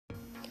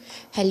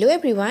Hello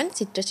everyone,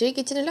 Chitrashree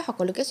kitchenলৈ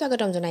সকলোকে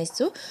স্বাগতম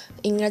জনাইছো।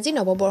 ইংৰাজী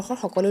নৱবৰ্ষৰ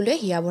সকলোলৈ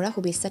হিয়াভৰা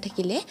শুভেচ্ছা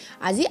থাকিলে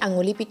আজি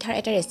আঙুলি পিঠাৰ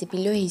এটা ৰেচিপি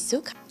লৈ আহিছো।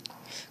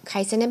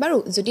 খাইছেনে বাৰু?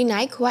 যদি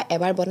নাই খোৱা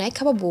এবাৰ বনাই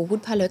খাব, বহুত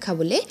ভাল হয়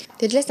খাবলৈ।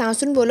 তেতিয়ালে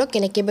চাওঁচোন বলক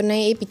কেনেকৈ বনাই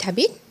এই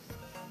পিঠাবিধ।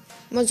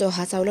 মই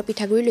জহা চাউলৰ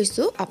পিঠাগুৰি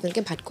লৈছো,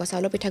 আপোনালোকে ভাত খোৱা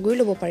চাউলৰ পিঠাগুৰি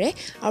ল'ব পাৰে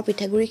আৰু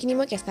পিঠাগুৰিখিনি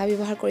মই কেঁচা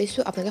ব্যৱহাৰ কৰিছো,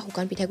 আপোনালোকে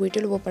শুকান পিঠাগুৰিটো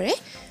ল'ব পাৰে।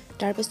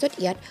 তাৰ পিছত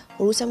ইয়াত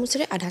সৰু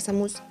চামুচেৰে আধা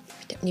চামুচ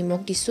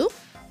নিমখ দিছো।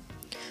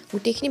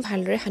 গুটেইখিনি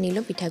ভালদৰে সানি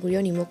লম পিঠাগুৰি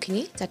আৰু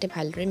নিমখখিনি যাতে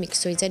ভালদৰে মিক্স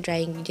হৈ যায় ড্ৰাই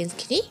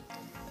ইনগ্ৰেডিয়েন্টছখিনি।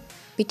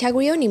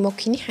 পিঠাগুৰি আৰু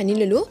নিমখখিনি সানি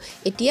ললো।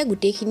 এতিয়া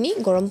গুটেইখিনি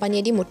গৰম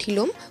পানীয়ে দি মঠি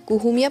লম।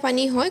 কুহুমীয়া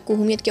পানী হয়,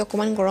 কুহুমীয়াতকৈ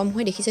অকমান গৰম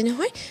হয়, দেখিছে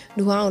নহয়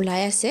ধোঁৱা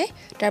ওলাই আছে।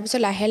 তাৰ পিছত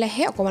লাহে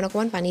লাহে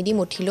অকমান পানী দি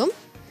মঠি লম।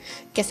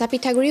 কেঁচা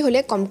পিঠাগুৰি হ'লে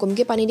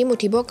কমকৈ পানী দি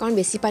মঠিব, কাৰণ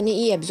বেছি পানী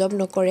ই এবজৰ্ব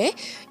নকৰে।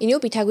 এনেও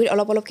পিঠাগুৰিত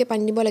অলপকৈ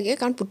পানী দিব লাগে,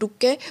 কাৰণ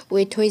পুতুককৈ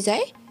ৱেট হৈ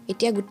যায়।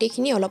 এতিয়া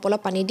গুটেইখিনি অলপ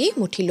পানী দি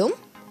মঠি লম।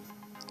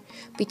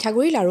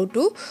 পিঠাগুৰি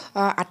লাৰুটো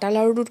আটা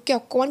লাৰুটোতকৈ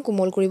অকমান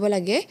কোমল কৰিব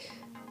লাগে।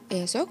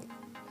 এয়া চাওক,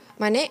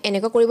 মানে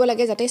এনেকুৱা কৰিব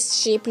লাগে যাতে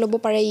শ্বেপ ল'ব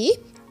পাৰে, ই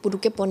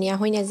পুতুককৈ পনীয়া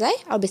হৈ নাযায়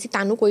আৰু বেছি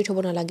টানো কৰি থ'ব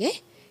নালাগে।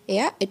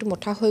 এয়া এইটো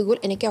মঠা হৈ গ'ল।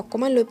 এনেকৈ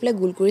অকমান লৈ পেলাই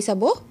গোল কৰি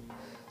চাব।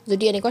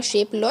 যদি এনেকুৱা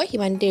শ্বেপ লয়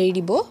সিমানতে এৰি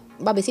দিব,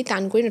 বা বেছি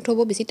টান কৰি নথ'ব।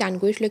 বেছি টান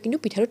কৰি থ'লে কিন্তু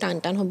পিঠাটো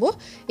টান হ'ব।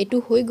 এইটো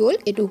হৈ গ'ল।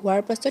 এইটো হোৱাৰ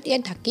পাছত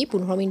ইয়াত ঢাকি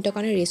 15 মিনিটৰ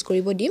কাৰণে ৰেষ্ট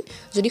কৰিব দিম।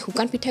 যদি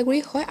শুকান পিঠাগুৰি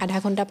হয় আধা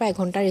ঘণ্টাৰ পৰা 1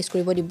 ঘণ্টা ৰেষ্ট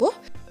কৰিব দিব।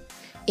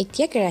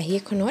 এতিয়া কেৰাহী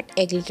এখনত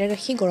 1 লিটাৰ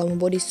গাখীৰ গৰম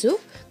হ'ব দিছোঁ।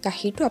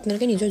 গাখীৰটো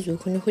আপোনালোকে নিজৰ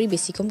জোখ অনুসৰি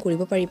বেছি কম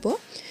কৰিব পাৰিব।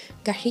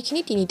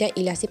 গাখীৰখিনি 3টা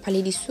ইলাচি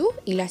ফালি দিছোঁ।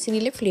 ইলাচি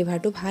দিলে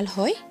ফ্লেভাৰটো ভাল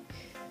হয়।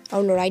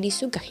 আৰু লৰাই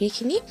দিছোঁ।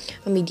 গাখীৰখিনি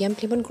মিডিয়াম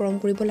ফ্লেমত গৰম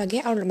কৰিব লাগে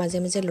আৰু মাজে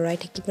মাজে লৰাই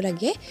থাকিব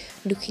লাগে।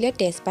 দুখিলা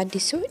তেজপাত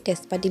দিছোঁ।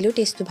 তেজপাত দিলেও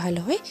টেষ্টটো ভাল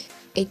হয়।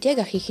 এতিয়া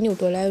গাখীৰখিনি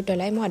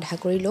উতলাই মই আধা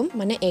কৰি ল'ম,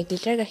 মানে 1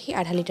 লিটাৰ গাখীৰ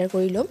আধা লিটাৰ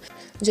কৰি ল'ম।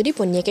 যদি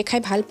পনীয়াকৈ খাই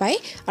ভাল পায়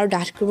আৰু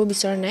ডাঠ কৰিব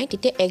বিচৰা নাই,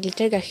 তেতিয়া 1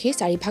 লিটাৰ গাখীৰ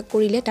 4 ভাগ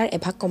কৰিলে তাৰ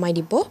এভাগ কমাই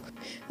দিব।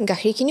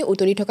 গাখীৰখিনি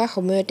উতলি থকা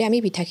সময়তে আমি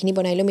পিঠাখিনি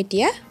বনাই ল'ম।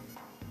 এতিয়া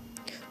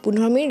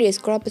 15 মিনিট ৰেষ্ট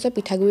কৰাৰ পিছত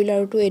পিঠাগুৰি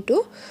লাৰুটো এইটো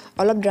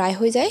অলপ ড্ৰাই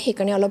হৈ যায়,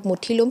 সেইকাৰণে অলপ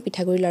মঠি ল'ম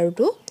পিঠাগুৰি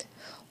লাৰুটো।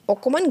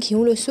 অকমান ঘিউ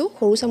লৈছোঁ,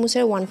 সৰু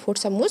চামুচেৰে 1/4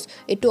 চামুচ।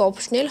 এইটো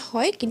অপচনেল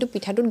হয়, কিন্তু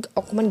পিঠাটোত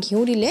অকমান ঘিউ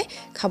দিলে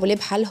খাবলৈ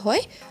ভাল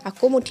হয়।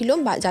 আকৌ মঠি ল'ম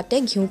যাতে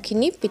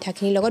ঘিউখিনি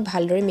পিঠাখিনিৰ লগত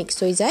ভালদৰে মিক্স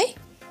হৈ যায়।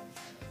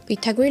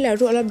 পিঠাগুৰি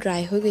লাৰুটো অলপ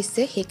ড্ৰাই হৈ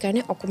গৈছে,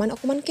 সেইকাৰণে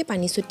অকমানকৈ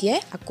পানী ছটিয়াই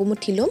আকৌ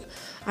মঠি ল'ম।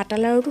 আটা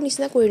লাৰুটো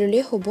নিচিনা কৰি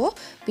ল'লেই হ'ব।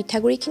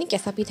 পিঠাগুৰিখিনি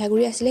কেঁচা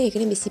পিঠাগুৰি আছিলে,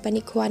 সেইকাৰণে বেছি পানী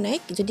খোৱা নাই।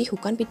 যদি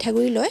শুকান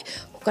পিঠাগুৰি লয়,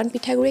 শুকান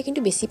পিঠাগুৰিয়ে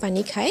কিন্তু বেছি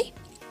পানী খায়।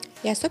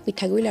 এয়া চাওক,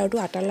 পিঠাগুৰি লাৰুটো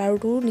আটা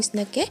লাৰুটোৰ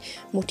নিচিনাকৈ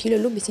মঠি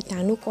ল'লোঁ। বেছি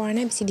টানো কৰা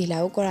নাই, বেছি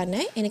ঢিলাও কৰা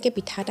নাই। এনেকৈ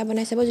পিঠা এটা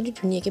বনাই চাব, যদি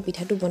ধুনীয়াকৈ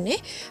পিঠাটো বনে।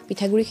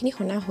 পিঠাগুৰিখিনি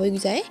সনা হৈ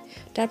যায়।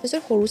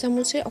 তাৰপিছত সৰু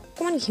চামুচেৰে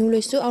অকমান ঘিউ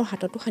লৈছোঁ আৰু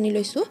হাততো সানি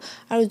লৈছোঁ,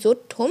 আৰু য'ত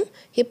থ'ম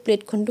সেই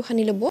প্লেটখনটো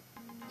সানি ল'ব,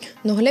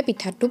 নহ'লে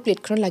পিঠাটো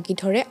প্লেটখনত লাগি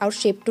ধৰে আৰু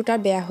শ্বেপটো তাৰ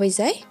বেয়া হৈ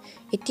যায়।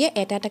 এতিয়া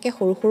এটাকৈ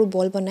সৰু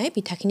বল বনাই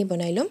পিঠাখিনি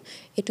বনাই ল'ম।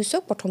 এইটো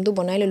চাওক, প্ৰথমটো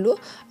বনাই ল'লোঁ।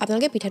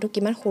 আপোনালোকে পিঠাটো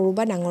কিমান সৰু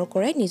বা ডাঙৰ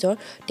কৰে নিজৰ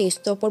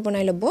টেষ্টৰ ওপৰত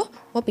বনাই ল'ব।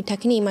 মই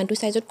পিঠাখিনি ইমানটো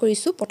চাইজত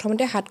কৰিছোঁ।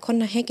 প্ৰথমতে হাতখন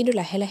নাহে, কিন্তু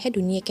লাহে লাহে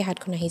ধুনীয়াকৈ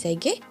হাতখন আহি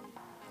যায়গৈ।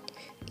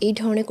 এই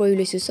ধৰণে কৰি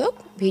লৈছোঁ চাওক।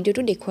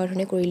 ভিডিঅ'টো দেখুওৱাৰ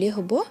ধৰণে কৰিলেই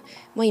হ'ব।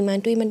 মই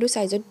ইমানটো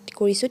চাইজত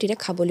কৰিছোঁ, তেতিয়া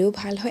খাবলৈও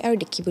ভাল হয় আৰু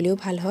দেখিবলৈও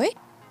ভাল হয়।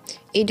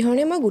 এই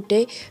ধৰণে মই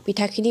গোটেই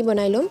পিঠাখিনি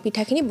বনাই ল'ম।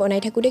 পিঠাখিনি বনাই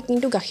থাকোঁতে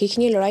কিন্তু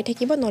গাখীৰখিনি লৰাই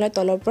থাকিব, নহ'লে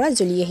তলৰ পৰা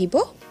জ্বলি আহিব।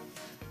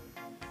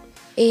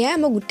 এয়া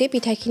মই গোটেই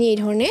পিঠাখিনি এই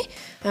ধৰণে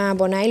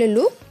বনাই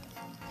ল'লোঁ।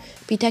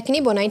 পিঠাখিনি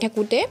বনাই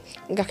থাকোঁতে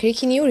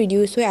গাখীৰখিনিও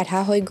ৰিডিউচ হৈ আধা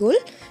হৈ গ'ল।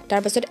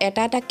 তাৰপাছত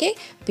এটাকৈ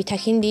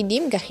পিঠাখিনি দি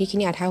দিম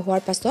গাখীৰখিনি আধা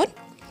হোৱাৰ পাছত।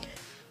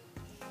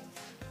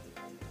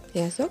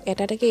 এয়া চাওক,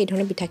 এটাকৈ এই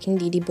ধৰণে পিঠাখিনি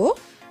দি দিব।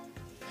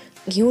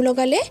 ঘিউ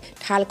লগালে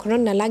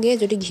থালখনত নালাগে,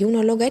 যদি ঘিউ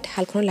নলগায়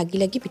থালখনত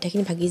লাগি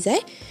পিঠাখিনি ভাগি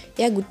যায়।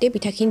 এয়া গোটেই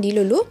পিঠাখিনি দি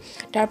ল'লোঁ।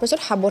 তাৰপাছত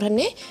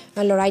সাৱধানে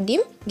লৰাই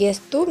দিম।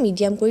 গেছটো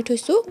মিডিয়াম কৰি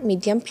থৈছোঁ।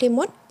 মিডিয়াম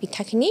ফ্লেমত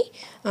পিঠাখিনি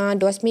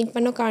 10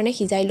 মিনিটমানৰ কাৰণে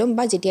সিজাই ল'ম,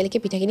 বা যেতিয়ালৈকে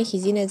পিঠাখিনি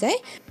সিজি নাযায়।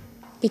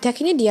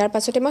 পিঠাখিনি দিয়াৰ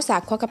পাছতে মই চাহ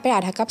খোৱা কাপে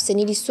আধা কাপ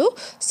চেনি দিছোঁ।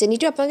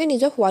 চেনিটো আপোনালোকে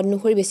নিজৰ সোৱাদ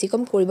অনুসৰি বেছি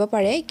কম কৰিব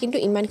পাৰে, কিন্তু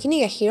ইমানখিনি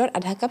গাখীৰত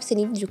আধা কাপ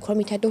চেনি জোখৰ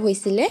মিঠাটো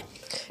হৈছিলে।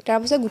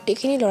 তাৰপাছত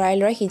গোটেইখিনি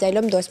লৰাই সিজাই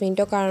ল'ম 10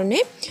 মিনিটৰ কাৰণে,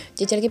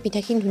 যেতিয়ালৈকে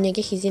পিঠাখিনি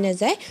ধুনীয়াকৈ সিজি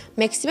নাযায়।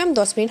 মেক্সিমাম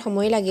 10 মিনিট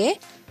সময় লাগে।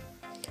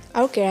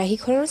 আৰু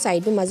কেৰাহীখনৰ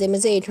ছাইডটো মাজে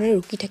মাজে এই ধৰণে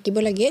ৰুকি থাকিব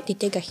লাগে,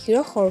 তেতিয়া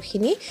গাখীৰৰ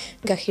সৰখিনি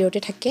গাখীৰতে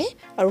থাকে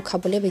আৰু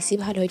খাবলৈ বেছি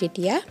ভাল হয়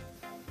তেতিয়া।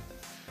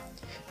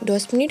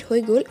 10 মিনিট হৈ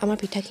গ'ল, আমাৰ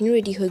পিঠাখিনিও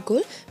ৰেডি হৈ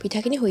গ'ল।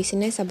 পিঠাখিনি হৈছে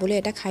নাই চাবলৈ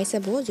এটা খাই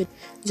চাব।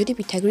 যদি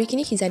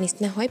পিঠাগুৰিখিনি সিজা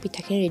নিচিনা হয়,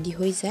 পিঠাখিনি ৰেডি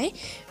হৈ যায়।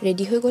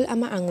 ৰেডি হৈ গ'ল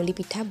আমাৰ আঙুলি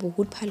পিঠা।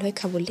 বহুত ভাল হয়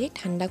খাবলৈ।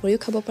 ঠাণ্ডা কৰিও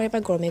খাব পাৰে বা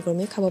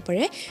গৰমেও খাব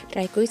পাৰে।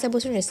 ট্ৰাই কৰি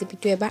চাবচোন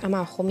ৰেচিপিটো এবাৰ। আমাৰ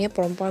অসমীয়া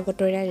পৰম্পৰাগত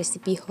এটা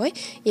ৰেচিপি হয়।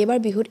 এইবাৰ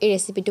বিহুত এই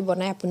ৰেচিপিটো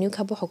বনাই আপুনিও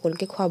খাব,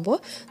 সকলোকে খুৱাব।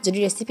 যদি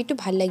ৰেচিপিটো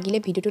ভাল লাগিলে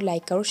ভিডিঅ'টো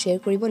লাইক আৰু শ্বেয়াৰ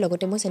কৰিব,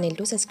 লগতে মোৰ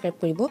চেনেলটো ছাবস্ক্ৰাইব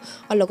কৰিব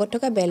আৰু লগত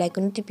থকা বেল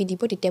আইকনটো টিপি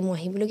দিব, তেতিয়া মই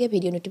আহিবলগীয়া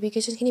ভিডিঅ'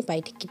 নটিফিকেশ্যনখিনি পাই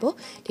থাকিব।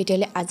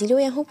 তেতিয়াহ'লে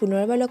আজিলৈ আহোঁ,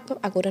 পুনৰবাৰ লগ পাম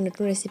আকৌ এটা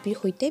নতুন ৰেচিপিৰ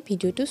সৈতে।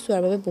 ভিডিঅ'টো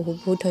চোৱাৰ বাবে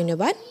বহুত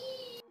ধন্যবাদ।